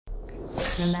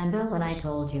Remember when I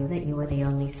told you that you were the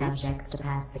only subjects to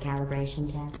pass the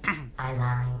calibration test? I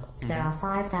lied. There are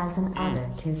 5,000 other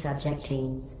two-subject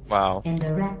teams. Wow. In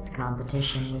direct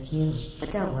competition with you.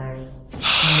 But don't worry. You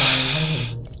are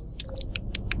in the lead.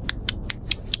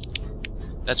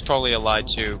 That's probably a lie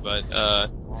too, but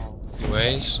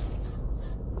anyways.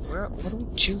 What do we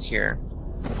do here?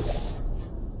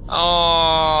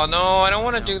 Oh no, I don't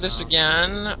want to do this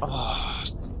again. Oh.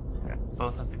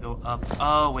 Both have to go up.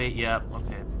 Oh wait, yeah,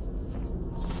 okay.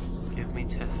 Give me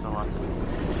 10 velocities.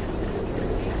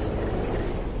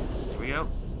 Here we go.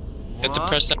 You have to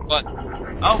press that button.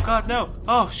 Oh god, no!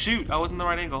 Oh shoot, I wasn't in the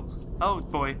right angle. Oh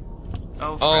boy.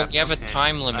 Oh, crap. You have okay. a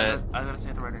time limit. I gotta stay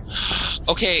at the right angle.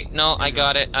 Okay, no, I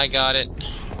got it.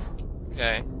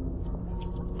 Okay.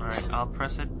 Alright, I'll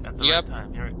press it at the right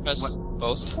time. Here, Press what?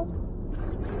 both of them?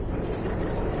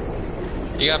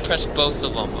 You gotta press both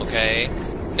of them, okay?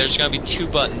 There's gonna be 2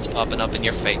 buttons popping up in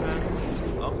your face.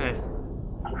 Okay.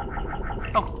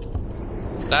 Oh!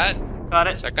 Is that? Got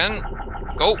it. Second.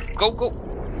 Go! Got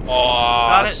it.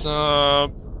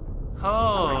 Awesome!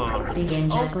 Oh. Begin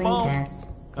juggling test.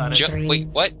 Got it. 3, wait,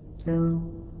 what? 2,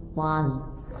 1.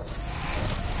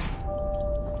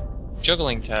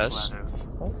 Juggling test.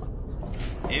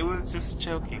 It was just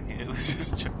joking.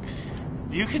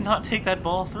 You cannot take that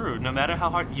ball through, no matter how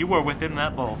hard. You were within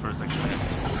that ball for a second.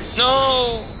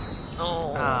 No!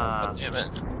 No! Ah, damn it.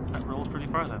 That rolled pretty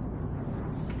far then.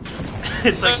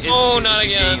 It's like no, not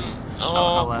again. How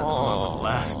long will it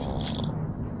last?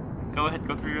 Go ahead,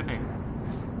 go through your thing.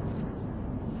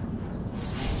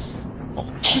 Oh,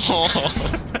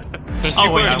 Oh,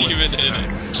 you wait, weren't even in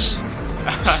it.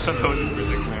 I don't know what you were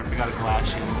thinking there. I forgot a glass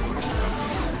shield.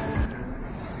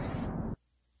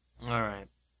 Alright.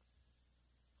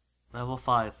 Level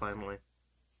 5, finally.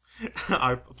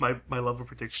 My level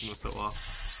prediction was so off.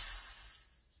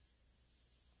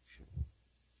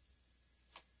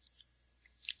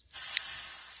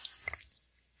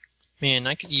 Man,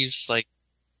 I could use, like...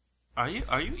 Are you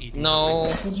eating No.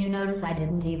 something? Did you notice I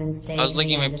didn't even stay I was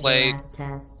licking my plate. last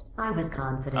test? I was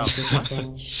confident we could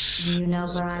finish. Do you know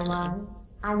where I was?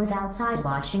 I was outside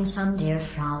watching some deer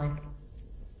frolic.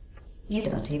 You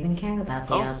don't even care about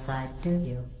the outside, do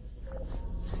you?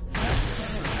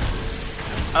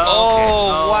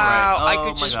 Oh, wow! right. I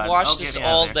could just watch this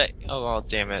all day. Oh,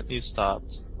 damn it! You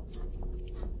stopped.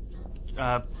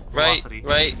 Velocity.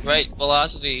 Right.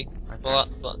 Velocity.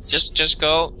 Just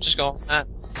go. Matt.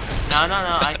 No.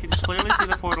 I can clearly see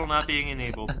the portal not being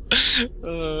enabled.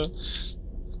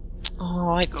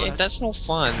 That's no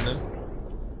fun.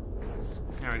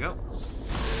 There we go.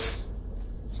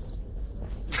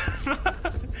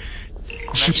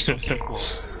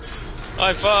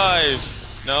 High five!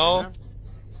 No?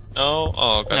 No?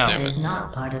 Oh, god damn It it. is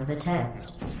not part of the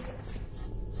test.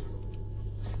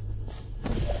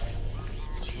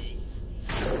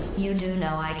 You do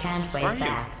know I can't wait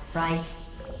back, right?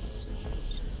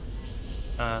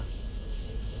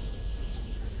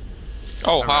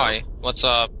 Oh, hi. What's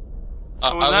up?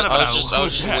 What was that about? I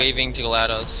was just waving to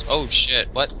GLaDOS. Oh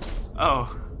shit, what?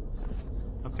 Oh.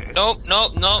 Okay. Nope,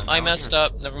 I messed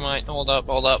up. Never mind. Hold up.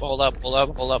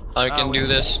 I can do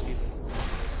this.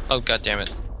 Oh, god damn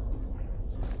it.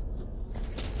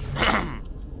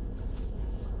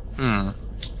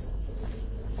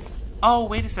 Oh,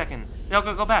 wait a second. No,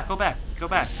 go back. You'll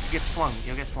get slung.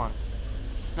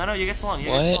 No, you get slung.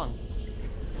 You'll get slung.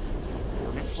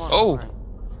 You'll get slung. Oh! Right.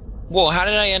 Whoa, how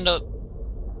did I end up...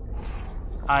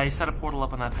 I set a portal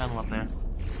up on that panel up there.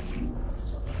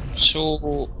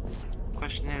 So...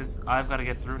 Question is, I've got to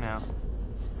get through now.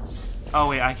 Oh,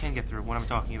 wait, I can get through. What am I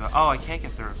talking about? Oh, I can't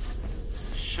get through.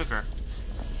 Sugar.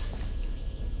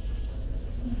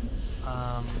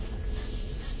 That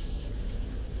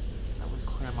would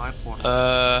clear my portal.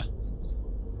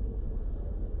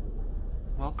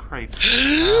 Well, crepes.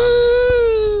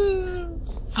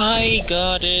 I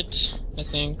got it, I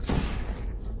think.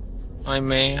 I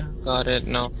may have got it,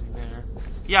 no.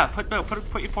 Yeah, put your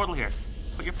portal here.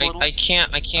 Put your portal. I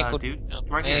can't go... dude,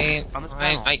 right here, on this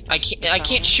panel. I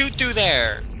can't shoot through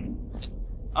there!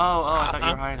 Oh, I thought you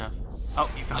were high enough. Oh,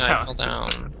 you fell down. I fell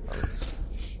down.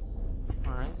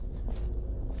 Alright.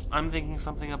 I'm thinking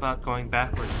something about going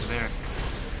backwards to there.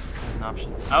 An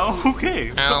option. Oh,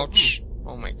 okay. Ouch.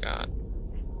 Oh my god.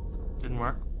 Didn't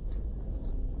work.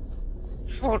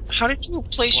 How did you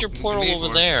place your portal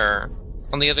over there?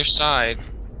 On the other side?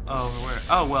 Oh, where?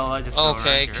 Oh, well, I just go Okay,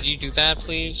 around here. could you do that,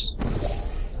 please?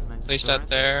 Place go that right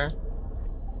there.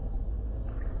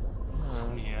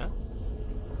 Yeah.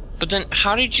 But then,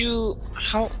 how did you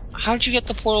get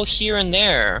the portal here and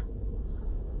there?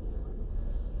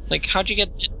 Like, how'd you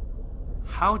get...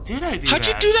 How did I do that? How'd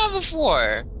you do that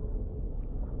before?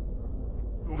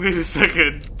 Wait a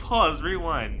second. Pause.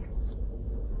 Rewind.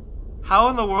 How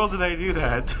in the world did I do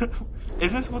that?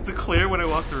 Isn't it supposed to clear when I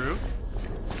walk through?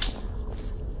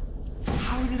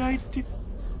 How did I do...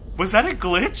 Was that a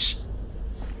glitch?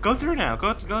 Go through now.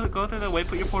 Go through the way.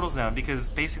 Put your portals down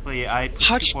because basically I put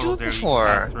How'd two you do portals it there. before?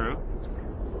 You can pass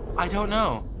through. I don't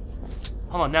know.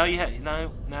 Hold on. Now you have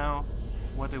now.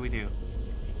 What do we do?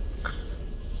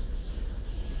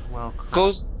 Well, crap.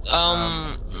 Go.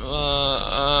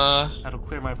 That'll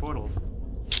clear my portals.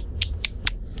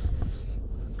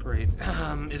 Great.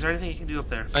 Is there anything you can do up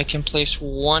there? I can place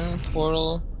one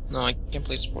portal. No, I can't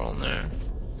place a portal in there.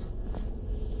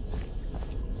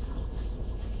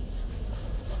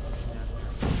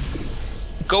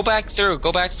 Go back through.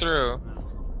 Go back through.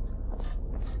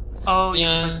 Oh, you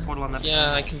Yeah. can place a portal on that.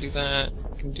 Yeah, I can do that.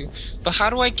 But how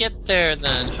do I get there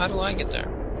then? How do I get there?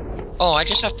 Oh, I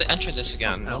just have to enter this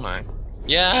again, don't I?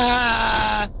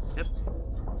 Yeah. Yep.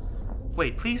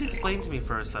 Wait, please explain to me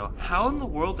first, though. How in the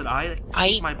world did I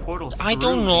keep my portal through I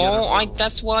don't the know. other portal?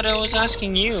 That's what I was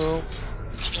asking you.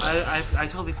 I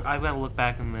totally. I gotta look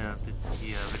back in the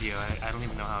video. I don't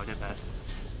even know how I did that.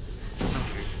 So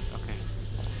weird. Okay.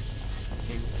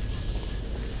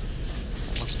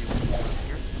 Let's do one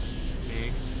here.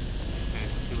 Big. Okay.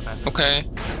 Let's see what that does. Okay.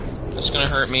 That's gonna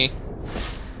hurt me.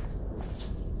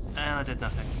 And that did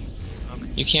nothing.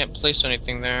 Okay. You can't place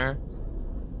anything there.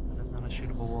 That's not a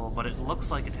shootable wall, but it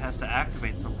looks like it has to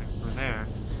activate something through there.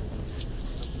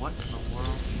 So what in the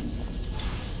world?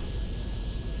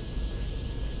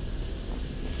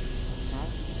 Huh?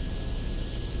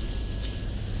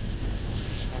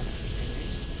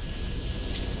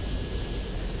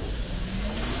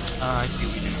 I see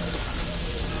what you do.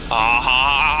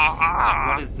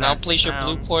 Ah! What is Now that place your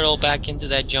blue sound? portal back into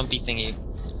that jumpy thingy.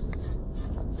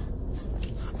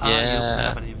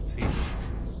 Yeah. I didn't even see.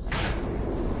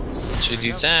 To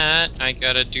do that, I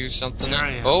gotta do something. There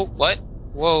I am. Oh, what?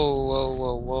 Whoa, whoa,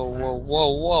 whoa, whoa, whoa,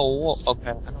 whoa, whoa, whoa.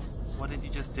 Okay. What did you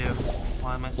just do?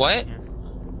 Why am I stuck What? in here?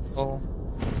 Oh.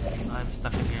 I'm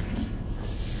stuck in here.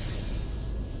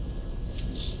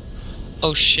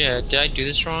 Oh shit, did I do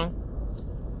this wrong?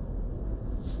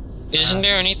 Isn't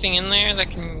there anything in there that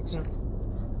can...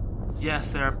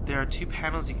 Yes, there are two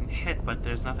panels you can hit, but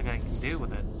there's nothing I can do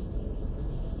with it.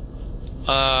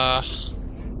 God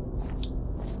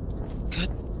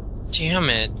damn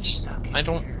it. Stuck in I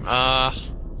don't... here.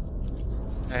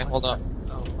 Okay, hold up.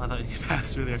 Oh, I thought you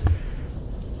passed through there.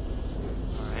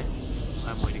 Alright,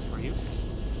 I'm waiting for you.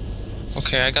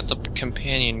 Okay, I got the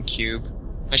companion cube.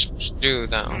 I should do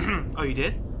that one. Oh, you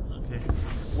did? Okay.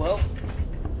 Well,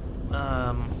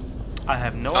 I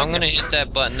have no I'm idea. gonna hit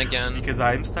that button again. Because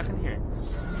I'm stuck in here.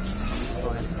 Go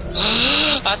ahead.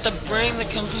 I have to bring the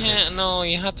companion... No,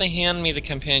 you have to hand me the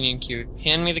companion cube.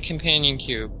 Hand me the companion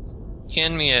cube.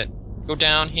 Hand me it. Go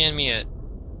down, hand me it.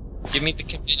 Give me the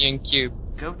companion cube.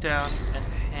 Go down and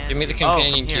hand... Give me the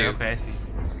companion from here. cube. Okay, I see.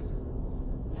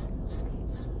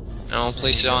 I'll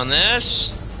place it on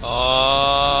this.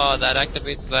 Oh, that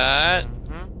activates that.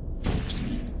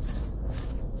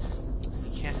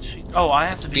 You can't shoot. Oh, I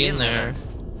have to Be in there.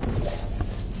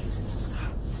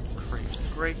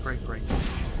 Great. There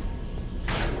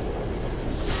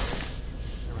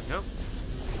we go.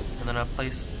 And then I'll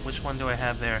place... Which one do I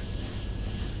have there?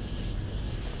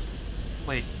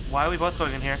 Wait, why are we both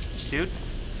going in here? Dude?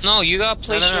 No, you gotta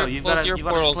place No, your, you've both gotta- your you've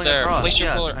gotta portals swing there. across. Place your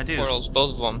Yeah, I do. portals,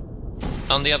 both of them.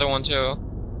 On the other one too.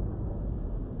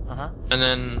 Uh-huh. And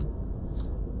then...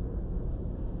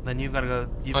 Then you've gotta go...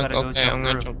 You've gotta go okay, jump I'm through.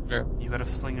 gonna jump through. You gotta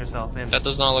sling yourself in. That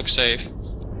does not look safe.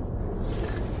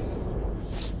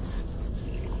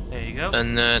 There you go.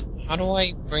 And then... How do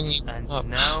I bring you And up?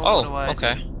 now Oh, what do I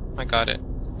okay. do? I got it.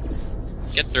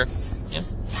 Get through. Yeah.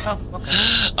 Oh, okay.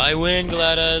 I win,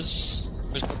 Gladys.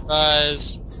 Where's the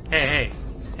prize? Hey.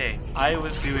 I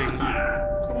was doing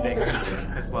things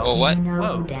as well. Oh, what? Do you know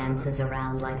Whoa. who dances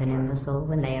around like an imbecile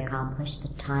when they accomplish the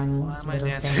tiniest Why am I little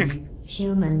dancing? thing?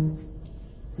 Humans.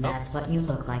 That's what you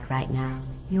look like right now.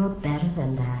 You're better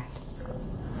than that.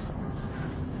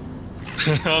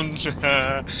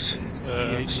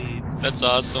 That's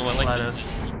awesome. I like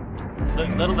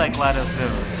GLaDOS. Little that GLaDOS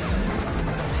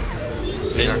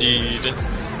knows. it. Indeed.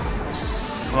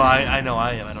 Well, I know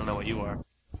I am. I don't know what you are.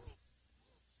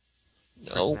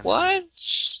 Oh, what?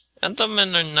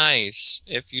 Endermen are nice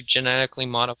if you genetically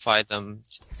modify them.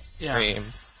 Yeah. Cream.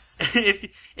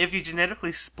 if you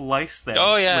genetically splice them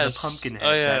Oh with yes. a pumpkin head.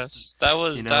 Oh yes. That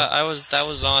was you know? that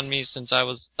was on me since I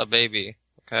was a baby.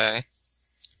 Okay.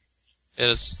 It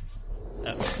is.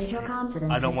 If your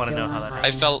confidence I don't is want to still know how not that high I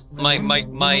happened. felt enough, my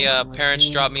remember, was parents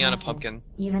created dropped me on a perfect. pumpkin.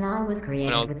 Even I was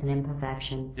created Well, with an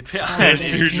imperfection. Yeah, I was and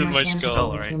fusion too my much skull,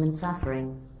 tempted with right? human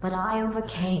suffering, but I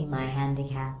overcame my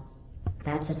handicap.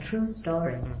 That's a true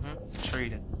story. Sure you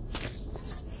did.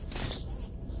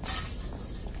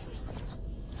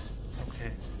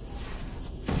 Okay.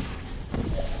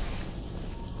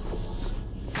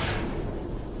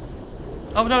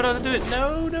 Oh no, don't do it!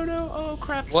 No, no, no! Oh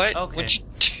crap! What? Okay. What'd you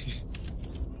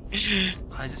do?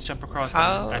 I just jumped across.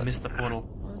 How- I missed the portal.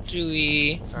 Do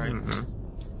we? Sorry.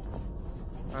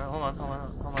 Alright, hold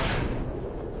on.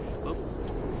 Oop.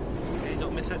 Okay,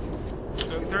 don't miss it.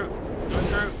 Going through.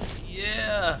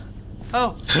 Yeah!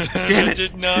 Oh! Damn I it!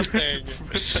 did nothing.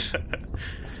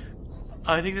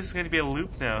 I think this is going to be a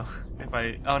loop now. If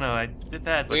I... Oh no, I did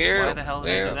that, but Where? why the hell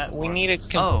did I do that We for? need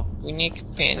we need a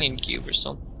companion cube or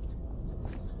something.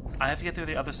 I have to get through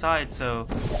the other side, so...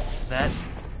 That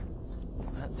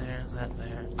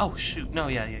there. Oh shoot, no,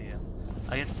 yeah.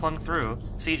 I get flung through.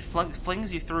 See, it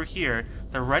flings you through here.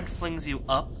 The red flings you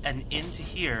up and into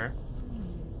here.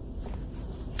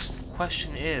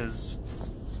 Question is,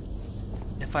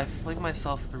 if I fling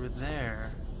myself through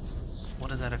there, what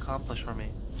does that accomplish for me?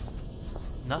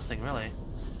 Nothing, really.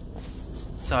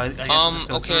 So I guess I'll just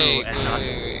go okay, through and not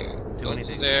do go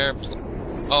anything. there.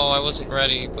 Oh, I wasn't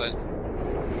ready, but...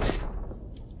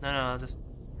 No, I'll just...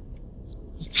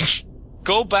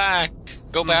 Go back!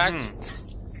 Go back!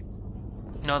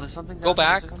 No, there's something down Go here.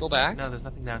 back, Is there go something? back. No, there's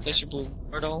nothing down Place here. your blue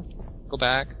portal. Go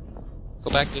back. Go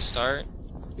back to start,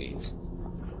 please.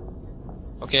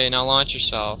 Okay, now launch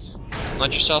yourself.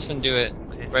 Launch yourself and do it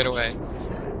Okay, right away.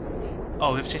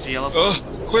 Oh, we have to change the yellow Oh,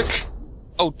 portal. quick!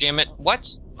 Oh, damn it! What?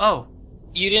 Oh,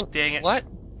 You didn't? dang it. What?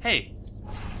 Hey.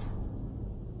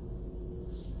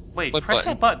 Wait, What press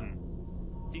button? that button.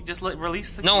 You just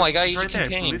release the... No, I gotta it's use right the there.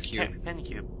 companion Release the cube. companion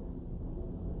cube.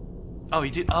 Oh, you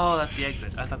did... Oh, that's the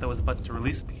exit. I thought that was a button to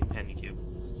release the companion cube.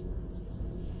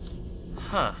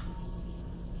 Huh.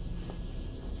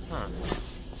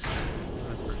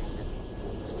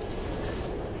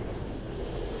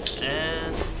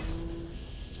 And...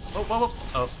 Whoa.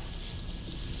 Oh.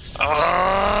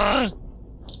 Ah!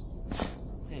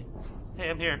 Hey,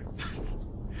 I'm here.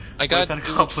 I What got does that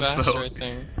accomplish, faster, though? I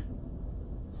think.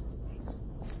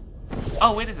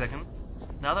 Oh, wait a second.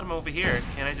 Now that I'm over here,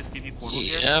 can't I just give you portals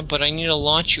here? Yeah, but I need to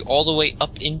launch you all the way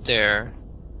up in there.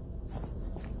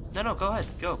 No, go ahead.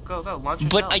 Go. Launch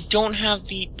yourself. But I don't have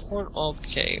the port.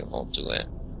 Okay, I'll do it.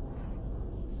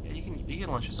 Yeah, you can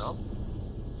launch yourself.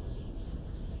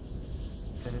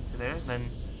 Get it to there, then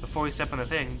before you step on the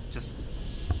thing, just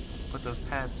put those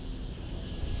pads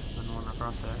on the one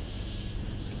across there.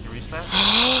 Can you reach that?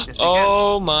 Yes, you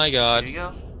Oh my can. god. There you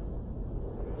go.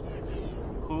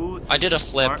 Who is I did the a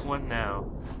flip. smart one now?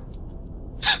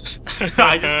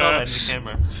 I just saw that in the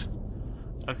camera.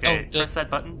 Okay, Oh, press that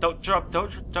button. Don't jump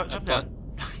down. That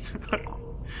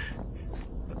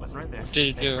button right there. Did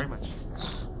it Thank you do? very much.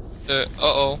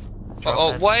 Uh-oh. Drop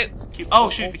Uh-oh, that what? Cube. Oh,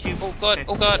 shoot the cube. Oh god, Okay.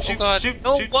 oh god, Shoot, oh god. shoot,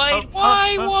 No, shoot. why? Oh,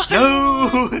 Why? oh, Why?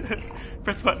 No!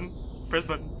 Press button.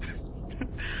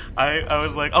 I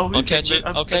was like, oh, I'll catch it.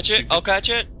 I'll catch it. I'll catch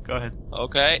it. Go ahead.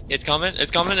 Okay, it's coming. It's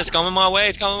coming my way.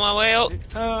 It's coming my way. Oh,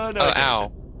 Oh, no. oh I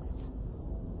ow.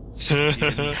 You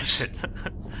didn't catch it.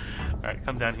 Alright,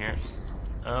 come down here.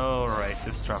 Alright,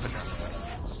 just drop it down.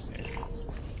 Okay.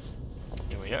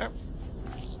 Here we are.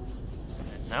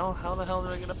 And now, how the hell do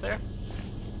I get up there?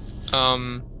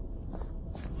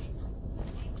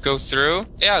 Go through?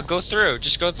 Yeah, go through.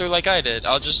 Just go through like I did.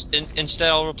 I'll just instead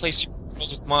I'll replace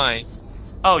yours with mine.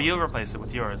 Oh, you'll replace it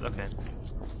with yours. Okay.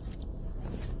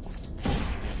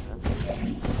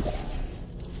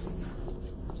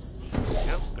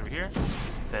 Go through here.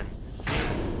 Then.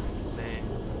 And,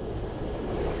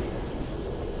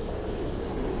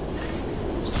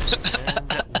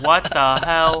 what the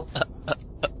hell?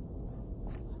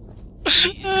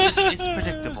 It's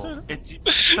predictable. It's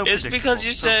so It's because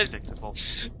you said- predictable.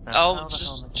 Now, I'll how the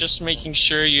hell just making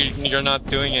sure you're not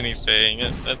doing anything.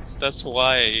 That's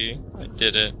why I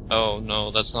did it. Oh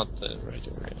no, that's not the right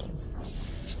area.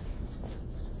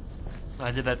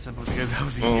 I did that simply because that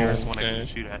was the Oh, nearest one I okay. could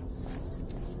shoot at.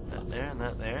 That there and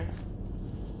that there.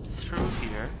 Through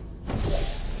here.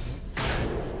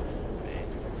 Okay.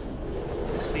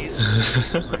 Please.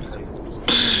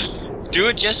 Do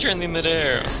a gesture in the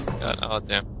midair. Oh god, oh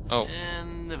damn. Oh,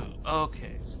 And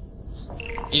okay.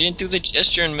 you didn't do the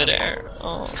gesture in midair.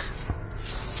 Oh.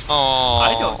 Oh.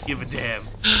 I don't give a damn.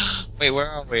 Wait, where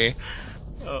are we?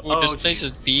 Ooh, this place jeez.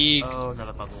 is big. Oh,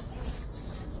 another puzzle.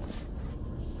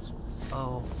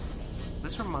 Oh,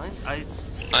 this reminds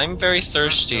I'm very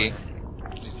thirsty. For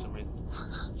some reason.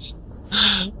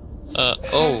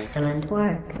 Oh. Excellent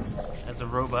work. As a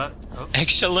robot. Oh,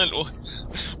 Excellent.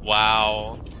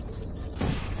 Wow.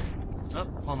 oh,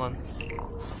 hold on.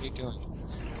 What are you doing?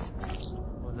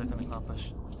 What is that gonna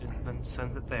accomplish? It then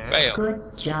sends it there. Fail.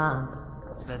 Good job.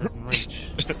 That doesn't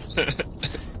reach.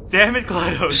 Damn it,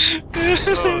 GLaDOS!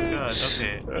 Oh god,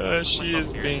 okay. She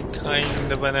is being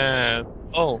kind of an ass.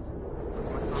 Oh.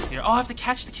 Myself here. Oh, I have to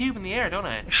catch the cube in the air, don't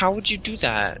I? How would you do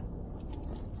that?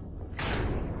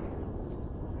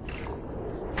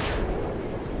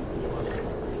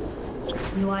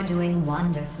 You are doing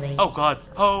wonderfully. Oh god.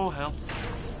 Oh, hell.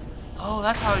 Oh,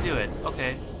 that's how I do it.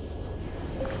 Okay.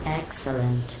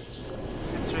 Excellent.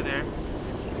 It's through there.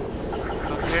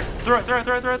 Go through here. Throw it, throw it,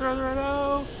 throw it, throw it, throw it, throw it.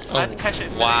 No! Oh, I have to catch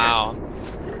it in wow.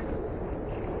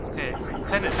 midair. Okay.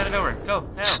 Send it over. Go,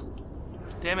 now.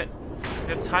 Damn it.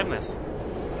 We have to time this.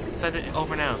 Send it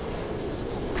over now.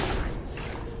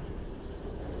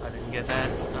 I didn't get that.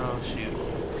 Oh, shoot.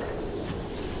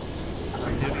 I'll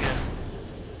do it again.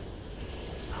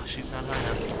 Oh, shoot, not high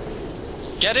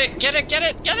enough. Get it, get it, get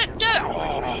it, get it, get it!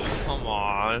 Oh, come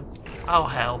on. Oh,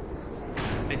 hell.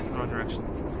 Facing the wrong direction.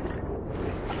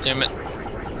 Damn it.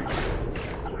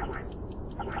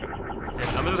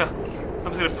 Yeah,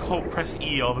 I'm just gonna press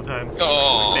E all the time.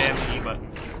 Oh. Spam the E button.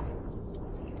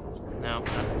 No.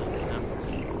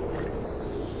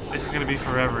 This is gonna be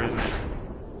forever, isn't it?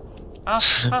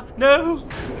 No!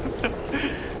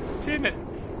 Damn it.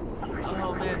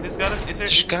 Oh man, is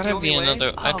There's gotta be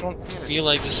another. I don't feel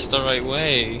like this is the right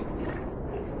way.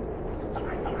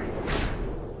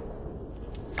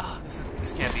 Ah,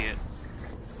 this can't be it.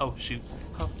 Oh shoot.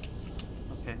 Oh.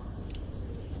 Okay.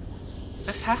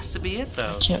 This has to be it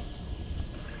though. I can't.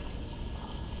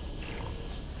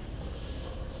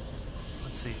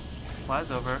 Let's see.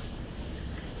 Flies over.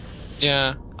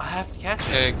 Yeah. I have to catch it.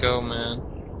 Okay, go, man.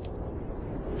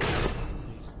 Let's see.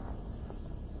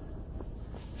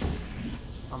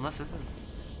 Unless this is.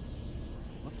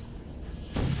 Whoops.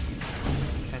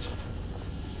 Catch it.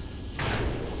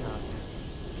 No,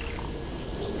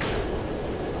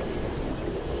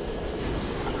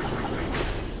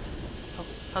 oh,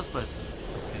 how's places?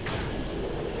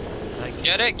 Okay.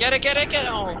 Get it, get it, get it, get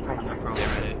it! Oh.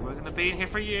 We're gonna be in here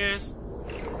for years.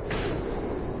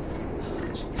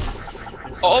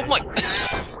 Oh my!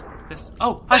 This.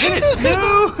 Oh, I hit it!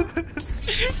 No!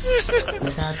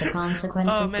 Without the consequence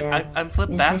Oh of man, death, I'm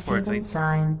flipped is backwards. this even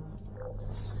science?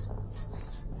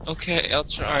 Okay, I'll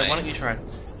try. Alright, why don't you try? I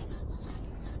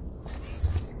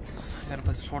gotta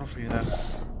place a portal for you though.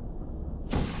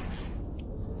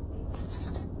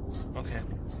 Okay.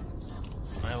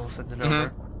 I will send it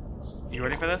over. You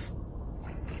ready for this?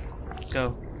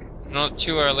 Go. Not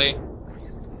too early.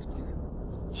 Please, please, please.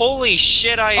 Holy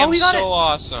shit, I am we got so it!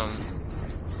 awesome.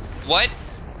 What?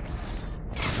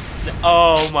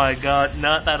 Oh my god,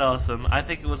 not that awesome. I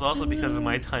think it was also because of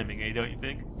my timing, eh, don't you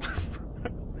think?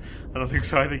 I don't think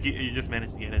so. I think you just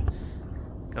managed to get it.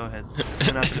 Go ahead.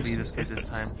 You're not gonna be this good this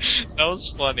time. That was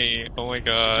funny. Oh my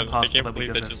god. I impossible can't that we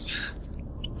believe did it this.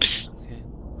 just.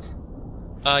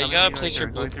 Okay. You gotta place your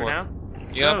blue portal. portal.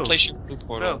 You gotta place your blue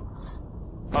portal.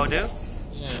 Go. Oh, do? Yeah.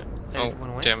 Hey, Oh,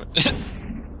 wanna win? damn it.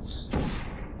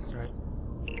 That's right.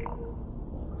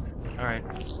 Alright.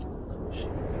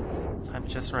 Time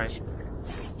just right.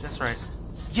 Just right.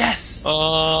 Yes!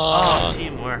 Oh,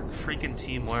 teamwork. Freaking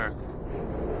teamwork.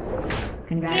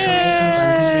 Congratulations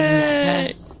on completing that Yay!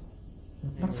 test.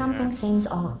 But something seems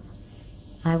off.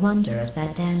 I wonder if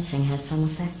that dancing has some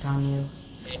effect on you.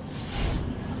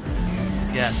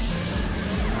 Yes.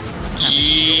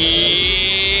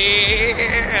 Yeah.